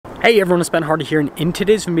Hey everyone, it's Ben Hardy here, and in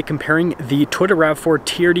today's video, we'll be comparing the Toyota RAV4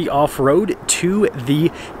 TRD Off-Road to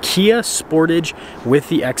the Kia Sportage with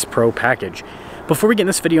the X Pro package. Before we get in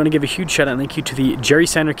this video, I want to give a huge shout out and thank you to the Jerry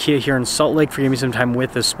Sander Kia here in Salt Lake for giving me some time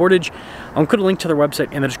with the Sportage. I'll include a link to their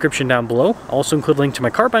website in the description down below. I'll also include a link to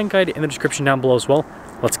my car buying guide in the description down below as well.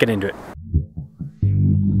 Let's get into it.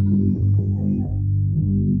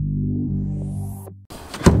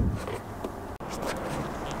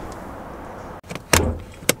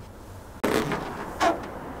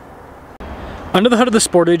 Under the hood of the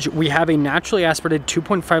Sportage, we have a naturally aspirated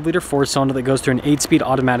 2.5 liter four-cylinder that goes through an 8-speed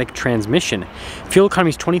automatic transmission. Fuel economy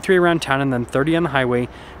is 23 around town and then 30 on the highway,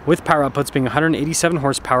 with power outputs being 187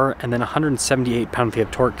 horsepower and then 178 pound-feet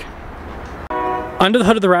of torque. Under the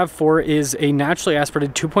hood of the RAV4 is a naturally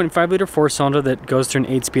aspirated 2.5 liter four-cylinder that goes through an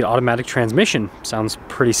 8-speed automatic transmission. Sounds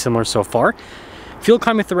pretty similar so far. Fuel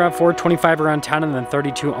economy with the RAV4, 25 around town and then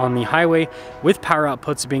 32 on the highway, with power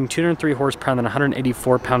outputs being 203 horsepower and then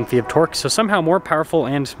 184 pound-feet of torque, so somehow more powerful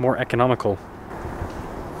and more economical.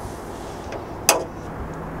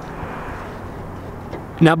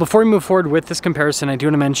 Now before we move forward with this comparison, I do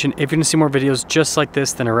want to mention, if you want to see more videos just like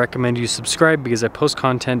this, then I recommend you subscribe because I post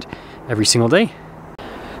content every single day.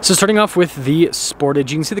 So starting off with the Sportage,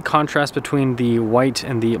 you can see the contrast between the white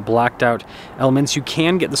and the blacked out elements. You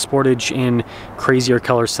can get the Sportage in crazier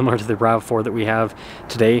colors similar to the RAV4 that we have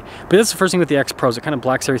today. But that's the first thing with the X Pros, it kind of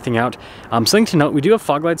blacks everything out. Something to note, we do have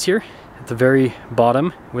fog lights here at the very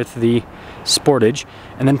bottom with the Sportage.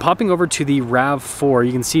 And then popping over to the RAV4,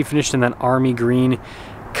 you can see finished in that army green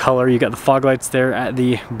color. You got the fog lights there at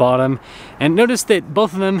the bottom. And notice that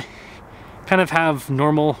both of them kind of have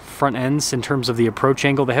normal front ends in terms of the approach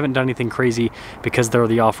angle. They haven't done anything crazy because they're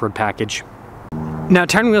the off-road package. Now,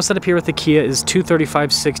 tire wheel setup here with the Kia is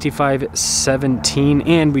 235, 65, 17,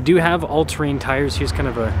 and we do have all-terrain tires. Here's kind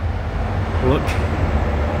of a look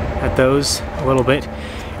at those a little bit.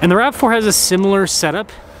 And the RAV4 has a similar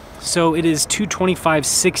setup. So it is 225,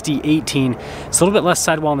 60, 18. It's a little bit less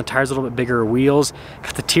sidewall on the tires, a little bit bigger wheels.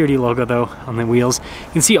 Got the TRD logo though on the wheels.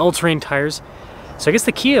 You can see all-terrain tires. So I guess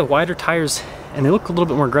the Kia, wider tires, and they look a little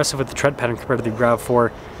bit more aggressive with the tread pattern compared to the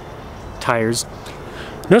RAV4 tires.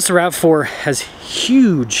 Notice the RAV4 has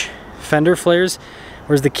huge fender flares,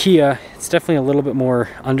 whereas the Kia, it's definitely a little bit more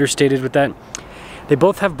understated with that. They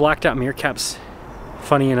both have blacked out mirror caps,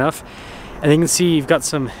 funny enough. And you can see you've got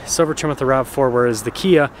some silver trim with the RAV4, whereas the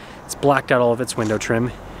Kia, it's blacked out all of its window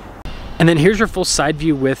trim. And then here's your full side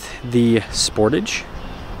view with the Sportage.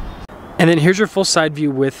 And then here's your full side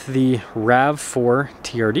view with the RAV4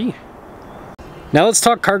 TRD. Now let's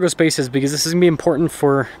talk cargo spaces because this is going to be important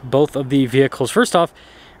for both of the vehicles. First off,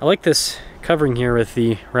 I like this covering here with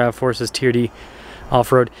the RAV4, says TRD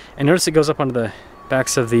Off-Road. And notice it goes up onto the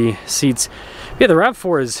backs of the seats. Yeah, the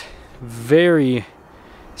RAV4 is very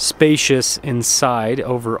spacious inside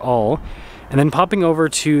overall. And then popping over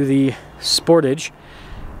to the Sportage,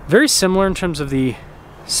 very similar in terms of the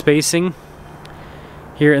spacing.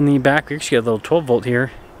 Here in the back, we actually got a little 12 volt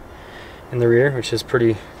here in the rear, which is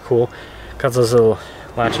pretty cool. Got those little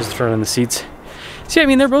latches thrown in the seats. So yeah, I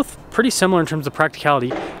mean, they're both pretty similar in terms of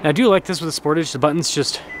practicality. And I do like this with the Sportage. The button's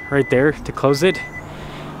just right there to close it.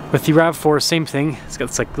 With the RAV4, same thing. It's got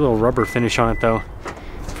this like little rubber finish on it though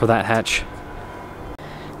for that hatch.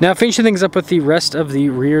 Now finishing things up with the rest of the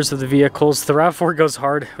rears of the vehicles, the RAV4 goes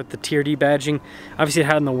hard with the TRD badging. Obviously it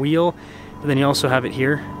had on the wheel, but then you also have it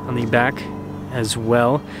here on the back as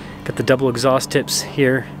well. Got the double exhaust tips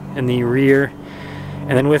here in the rear.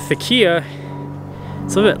 And then with the Kia,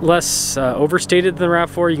 it's a little bit less overstated than the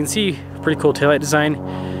RAV4. You can see pretty cool taillight design.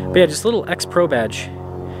 But yeah, just a little X Pro badge.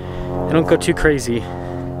 They don't go too crazy.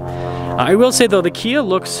 I will say though, the Kia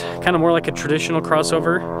looks kind of more like a traditional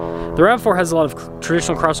crossover. The RAV4 has a lot of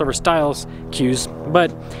traditional crossover styles cues, but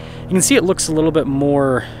you can see it looks a little bit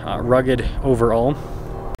more rugged overall.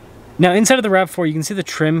 Now inside of the RAV4, you can see the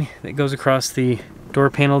trim that goes across the door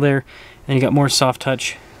panel there, and you got more soft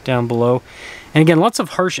touch down below. And again, lots of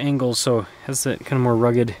harsh angles, so it has that kind of more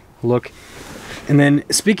rugged look. And then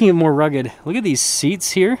speaking of more rugged, look at these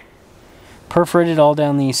seats here. Perforated all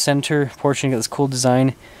down the center portion. You got this cool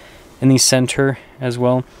design in the center as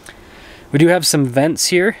well. We do have some vents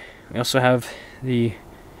here. We also have the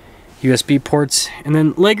USB ports. And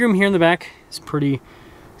then legroom here in the back is pretty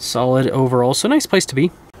solid overall, so nice place to be.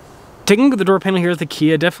 Taking a look at the door panel here with the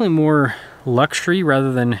Kia, definitely more luxury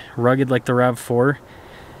rather than rugged like the RAV4.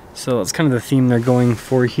 So that's kind of the theme they're going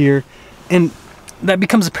for here. And that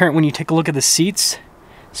becomes apparent when you take a look at the seats.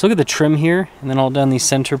 So look at the trim here, and then all down the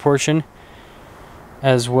center portion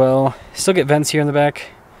as well. Still get vents here in the back.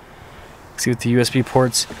 See with the USB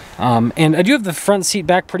ports. And I do have the front seat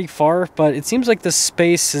back pretty far, but it seems like the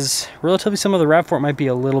space is relatively similar to the RAV4. It might be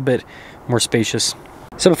a little bit more spacious.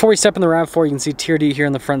 So before we step in the RAV4, you can see TRD here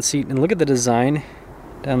in the front seat, and look at the design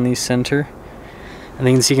down the center. And then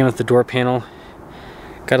you can see again with the door panel,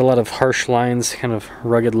 got a lot of harsh lines, kind of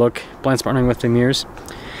rugged look. Blind spot running with the mirrors.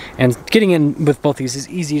 And getting in with both these is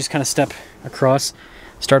easy. You just kind of step across,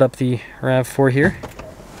 start up the RAV4 here.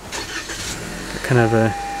 Got kind of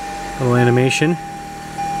a little animation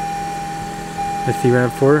with the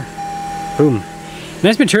RAV4. Boom.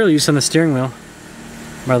 Nice material use on the steering wheel,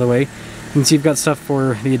 by the way. You can see you've got stuff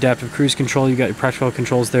for the adaptive cruise control. You've got your practical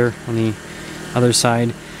controls there on the other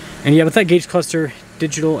side. And yeah, with that gauge cluster,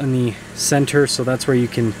 digital in the center, so that's where you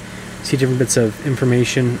can see different bits of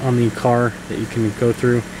information on the car that you can go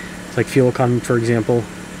through. It's like fuel economy, for example.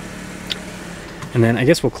 And then I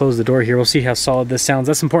guess we'll close the door here. We'll see how solid this sounds.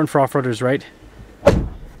 That's important for off-roaders, right?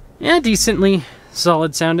 Yeah, decently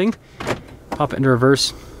solid sounding. Pop it into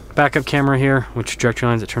reverse. Backup camera here, which trajectory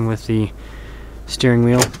lines that turn with the steering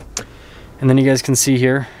wheel. And then you guys can see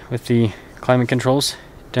here with the climate controls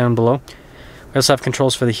down below. We also have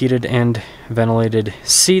controls for the heated and ventilated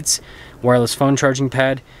seats, wireless phone charging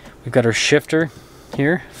pad. We've got our shifter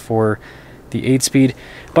here for the 8-speed.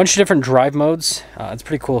 A bunch of different drive modes. It's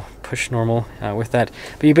pretty cool, push normal with that.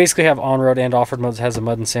 But you basically have on-road and off-road modes. It has a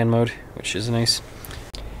mud and sand mode, which is nice.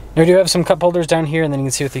 Now we do have some cup holders down here, and then you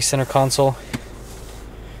can see with the center console.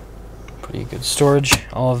 Pretty good storage,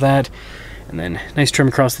 all of that. And then nice trim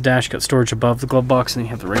across the dash, got storage above the glove box, and then you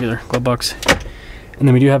have the regular glove box. And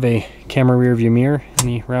then we do have a camera rear view mirror in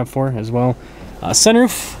the RAV4 as well.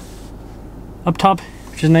 Sunroof up top,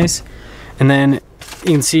 which is nice. And then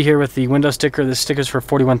you can see here with the window sticker, this sticker's for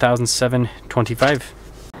 $41,725.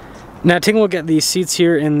 Now taking a look at the seats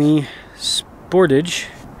here in the Sportage.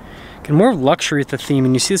 Again, more luxury at the theme,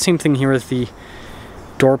 and you see the same thing here with the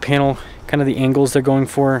door panel, kind of the angles they're going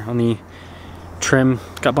for on the trim.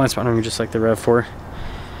 Got blind spot running just like the RAV4.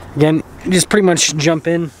 Again, you just pretty much jump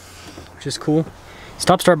in, which is cool.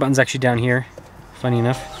 Stop start button's actually down here, funny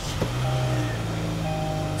enough.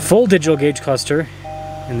 Full digital gauge cluster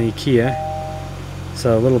in the Kia,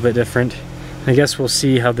 so a little bit different. I guess we'll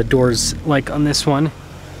see how the door's like on this one.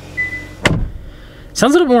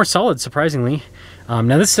 Sounds a little more solid, surprisingly.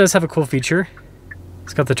 Now this does have a cool feature.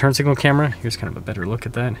 It's got the turn signal camera. Here's kind of a better look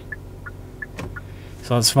at that.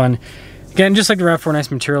 So that's fun. Again, just like the RAV4, nice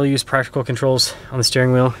material use, practical controls on the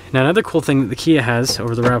steering wheel. Now another cool thing that the Kia has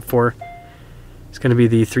over the RAV4 is going to be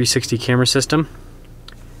the 360 camera system.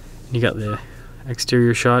 You got the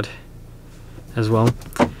exterior shot as well.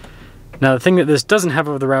 Now the thing that this doesn't have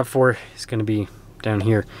over the RAV4 is going to be down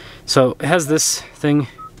here. So it has this thing,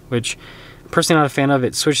 which I'm personally not a fan of.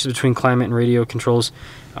 It switches between climate and radio controls.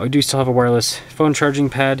 We do still have a wireless phone charging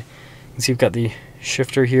pad. You can see we've got the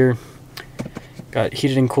shifter here. Got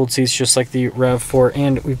heated and cooled seats just like the RAV4,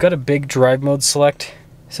 and we've got a big drive mode select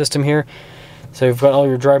system here. So you've got all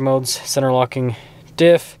your drive modes, center locking,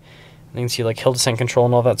 diff, and you can see like hill descent control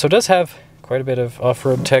and all that. So it does have quite a bit of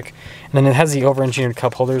off-road tech. And then it has the over-engineered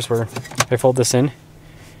cup holders where if I fold this in,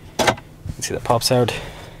 you can see that pops out.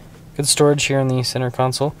 Good storage here in the center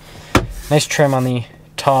console. Nice trim on the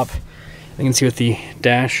top. You can see with the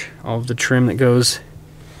dash, all of the trim that goes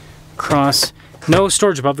across. No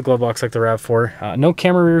storage above the glove box like the RAV4. No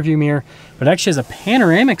camera rear view mirror, but it actually has a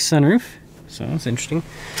panoramic sunroof, so that's interesting.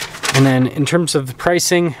 And then in terms of the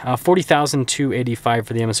pricing, $40,285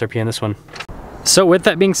 for the MSRP on this one. So with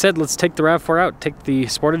that being said, let's take the RAV4 out, take the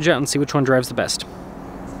Sportage out, and see which one drives the best.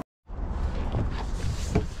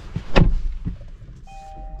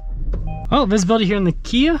 Well, visibility here in the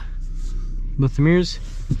Kia, with the mirrors,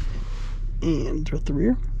 and throughout the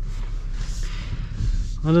rear.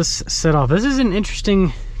 Let us set off. This is an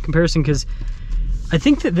interesting comparison because I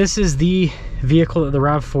think that this is the vehicle that the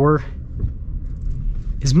RAV4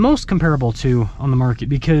 is most comparable to on the market,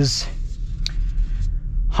 because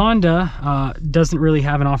Honda doesn't really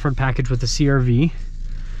have an off-road package with the CR-V.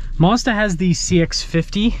 Mazda has the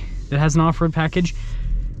CX-50 that has an off-road package,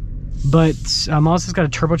 but Mazda's got a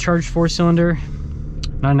turbocharged 4-cylinder,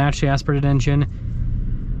 not a naturally aspirated engine.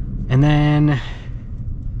 And then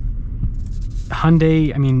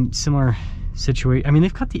Hyundai, I mean, similar situation. I mean,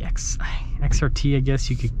 they've got the XRT, I guess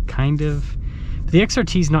you could kind of. But the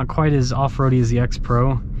XRT is not quite as off-roady as the X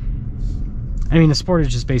Pro. I mean, the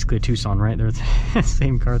Sportage is basically a Tucson, right? They're the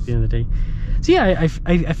same car at the end of the day. So yeah,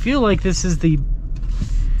 I feel like this is the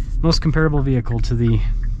most comparable vehicle to the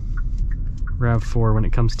RAV4 when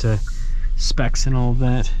it comes to specs and all of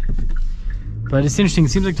that. But it's interesting. It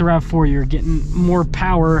seems like the RAV4, you're getting more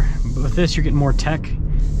power, but with this, you're getting more tech.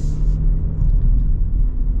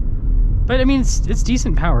 But I mean, it's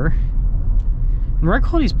decent power. And ride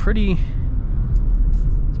quality is pretty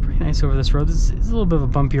nice over this road. It's a little bit of a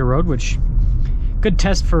bumpier road, which good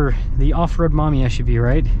test for the off-road mommy SUV,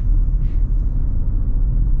 right?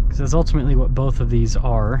 Because that's ultimately what both of these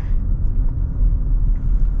are.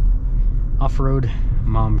 Off-road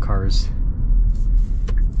mom cars.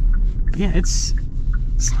 But yeah, it's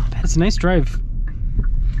not bad. It's a nice drive.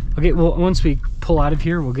 Okay, well, once we pull out of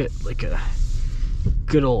here, we'll get like a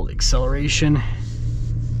good old acceleration.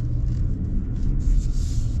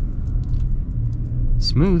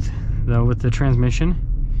 Smooth though with the transmission.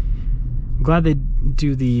 I'm glad they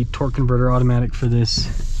do the torque converter automatic for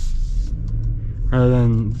this rather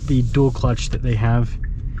than the dual clutch that they have.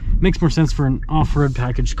 Makes more sense for an off-road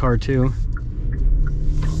package car too.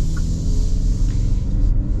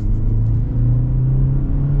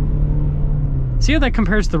 See how that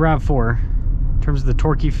compares to the RAV4 in terms of the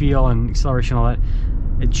torquey feel and acceleration and all that.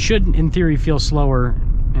 It should in theory feel slower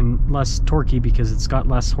and less torquey because it's got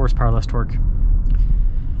less horsepower, less torque.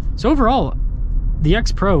 So overall, the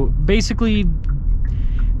X Pro, basically,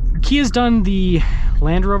 Kia's done the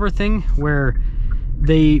Land Rover thing where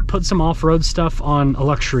they put some off-road stuff on a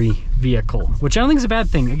luxury vehicle, which I don't think is a bad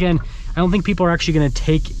thing. Again, I don't think people are actually going to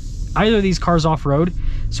take either of these cars off-road,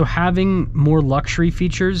 so having more luxury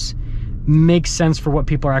features makes sense for what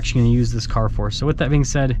people are actually going to use this car for. So with that being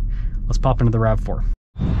said, let's pop into the RAV4.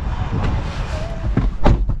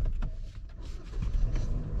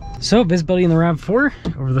 So, visibility in the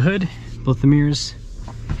RAV4, over the hood, both the mirrors,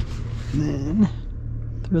 and then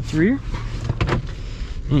through the rear.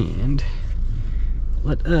 And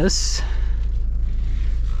let us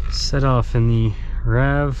set off in the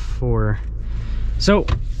RAV4. So,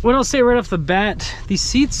 what I'll say right off the bat, these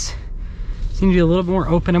seats seem to be a little bit more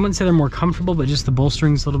open. I wouldn't say they're more comfortable, but just the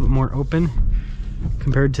bolstering's a little bit more open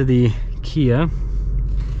compared to the Kia.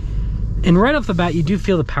 And right off the bat, you do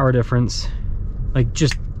feel the power difference, like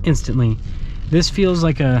just instantly. This feels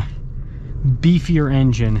like a beefier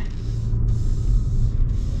engine.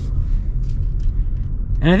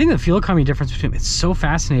 And I think the fuel economy difference between it's so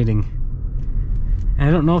fascinating. And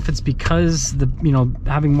I don't know if it's because the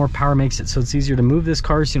having more power makes it so it's easier to move this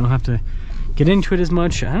car, so you don't have to get into it as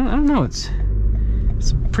much. I don't know. It's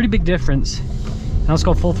a pretty big difference. Now let's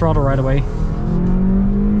go full throttle right away.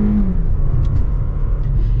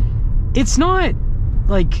 It's not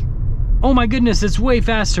like, oh my goodness, it's way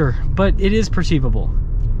faster, but it is perceivable.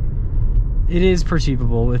 It is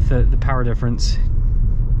perceivable with the power difference.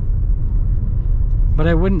 But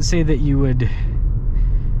I wouldn't say that you would,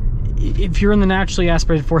 if you're in the naturally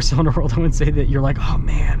aspirated four-cylinder world, I wouldn't say that you're like, oh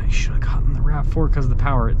man, I should have gotten the RAV4 because of the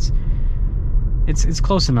power. It's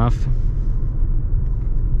close enough.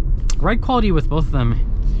 Ride quality with both of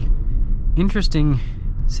them, interesting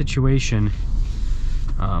situation.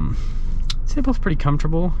 I'd say they're both pretty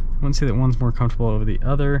comfortable. I wouldn't say that one's more comfortable over the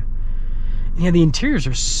other. Yeah, the interiors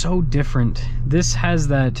are so different. This has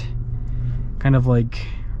that kind of like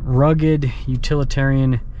rugged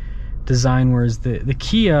utilitarian design, whereas the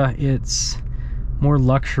Kia, it's more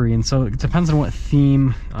luxury, and so it depends on what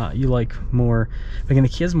theme you like more. Again, the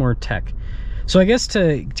Kia's more tech. So I guess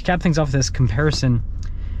to cap things off with this comparison,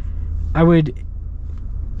 I would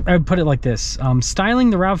put it like this. Styling,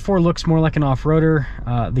 the RAV4 looks more like an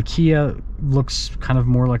off-roader. The Kia looks kind of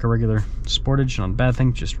more like a regular Sportage. Not a bad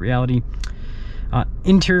thing, just reality.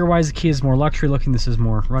 Interior-wise, the Kia is more luxury looking. This is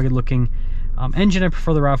more rugged looking. Engine, I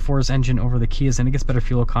prefer the RAV4's engine over the Kia's, and it gets better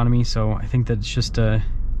fuel economy, so I think that it's just kind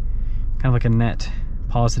of like a net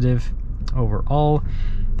positive overall.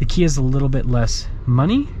 The Kia is a little bit less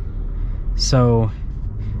money, so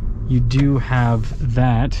you do have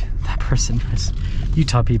that person is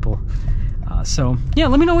Utah people. So yeah,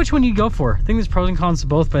 let me know which one you'd go for. I think there's pros and cons to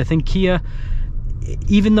both, but I think Kia,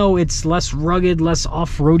 even though it's less rugged, less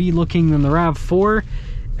off-roady looking than the RAV4,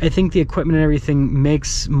 I think the equipment and everything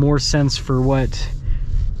makes more sense for what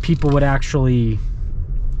people would actually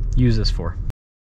use this for.